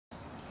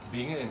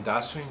Being an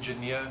industrial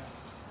engineer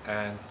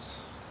and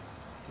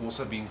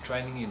also been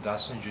training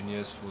industrial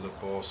engineers for the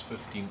past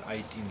 15,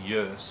 18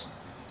 years,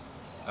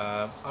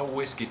 I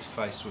always get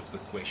faced with the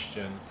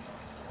question,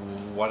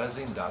 what does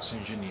an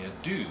industrial engineer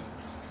do?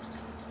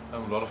 A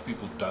lot of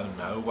people don't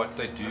know what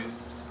they do.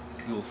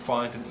 You'll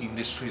find an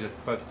industry that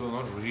people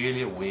are not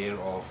really aware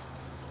of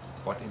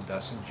what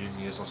industrial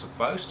engineers are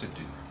supposed to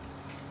do.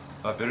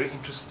 Very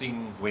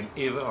interesting,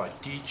 whenever I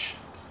teach,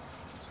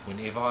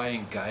 whenever I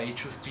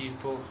engage with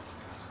people,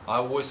 I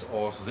always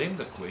ask them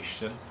the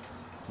question,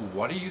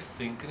 what do you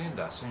think an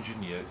industrial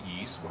engineer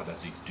is? What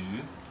does he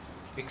do?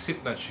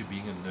 Except naturally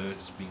being a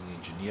nerd, being an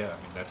engineer,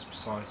 I mean that's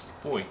besides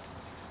the point.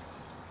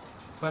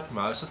 But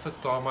most of the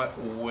time I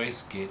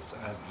always get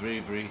a very,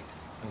 very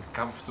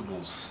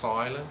uncomfortable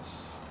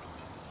silence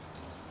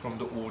from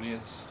the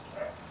audience,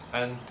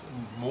 and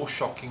more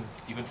shocking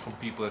even from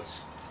people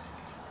that's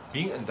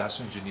being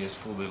industrial engineers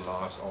for their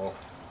lives are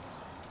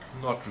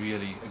not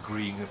really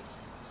agreeing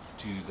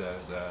to the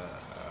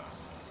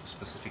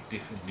specific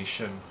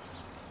definition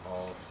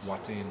of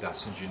what an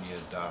industrial engineer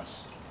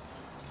does.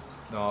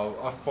 Now,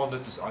 I've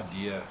pondered this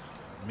idea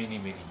many,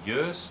 many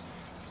years.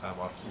 I've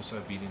also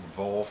been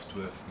involved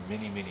with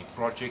many, many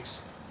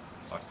projects,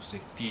 like I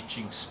said,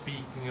 teaching,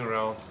 speaking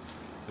around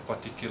the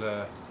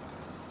particular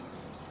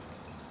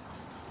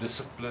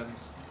discipline.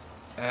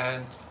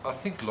 And I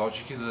think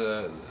logically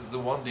the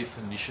one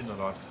definition that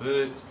I've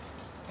heard,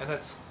 and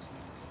it's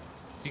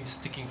been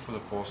sticking for the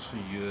past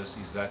few years,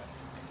 is that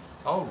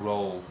our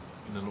role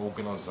in an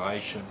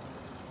organization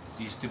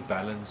is to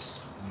balance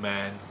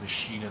man,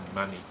 machine and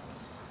money.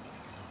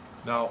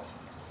 Now,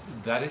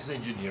 that is the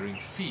engineering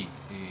feat,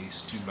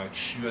 is to make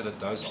sure that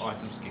those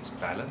items gets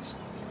balanced,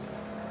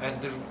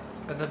 and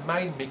the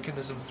main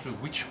mechanism through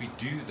which we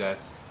do that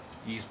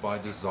is by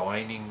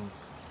designing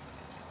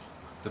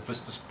the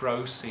business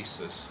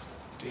processes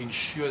to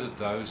ensure that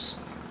those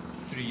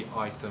three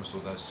items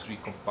or those three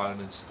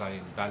components stay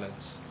in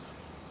balance.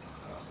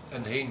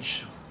 And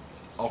hence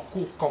our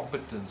core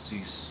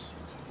competencies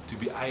to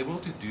be able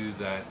to do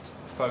that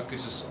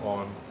focuses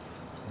on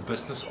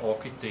business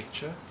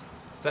architecture.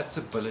 That's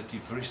ability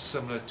very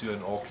similar to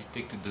an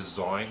architect to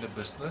design a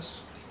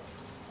business,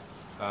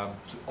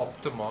 to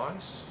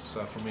optimize.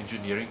 So from an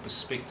engineering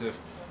perspective,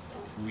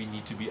 we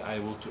need to be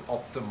able to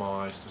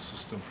optimize the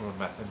system from a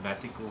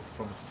mathematical,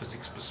 from a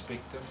physics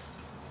perspective.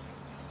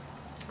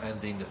 And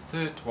then the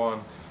third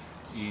one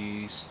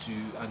is to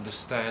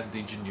understand the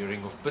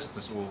engineering of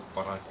business, or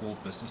what I call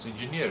business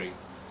engineering.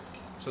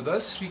 So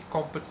those three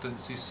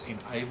competencies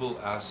enable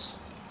us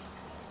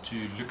to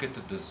look at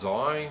the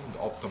design, the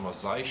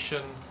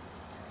optimization,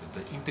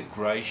 the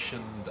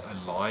integration, the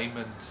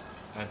alignment,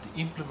 and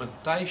the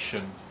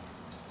implementation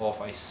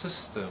of a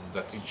system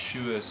that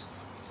ensures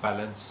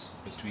balance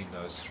between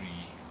those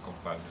three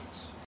components.